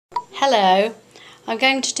Hello, I'm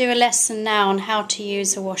going to do a lesson now on how to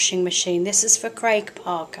use a washing machine. This is for Craig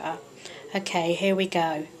Parker. Okay, here we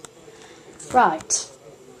go. Right,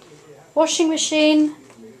 washing machine,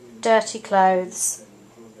 dirty clothes,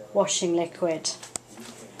 washing liquid.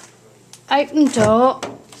 Open door,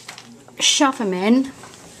 shove them in.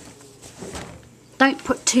 Don't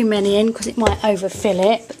put too many in because it might overfill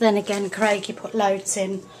it, but then again Craig, you put loads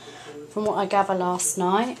in from what I gather last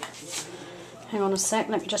night. Hang on a sec,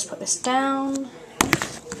 let me just put this down.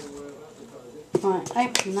 Right,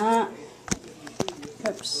 open that.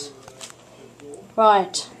 Oops.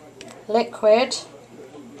 Right, liquid.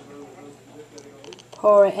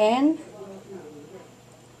 Pour it in.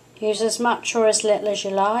 Use as much or as little as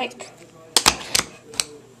you like.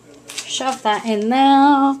 Shove that in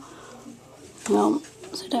there. So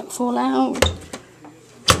it don't fall out.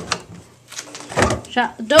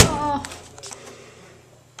 Shut the door.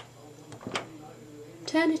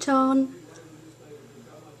 Turn it on.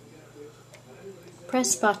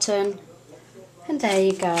 Press button. And there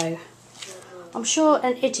you go. I'm sure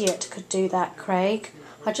an idiot could do that, Craig.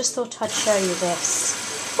 I just thought I'd show you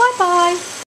this. Bye bye.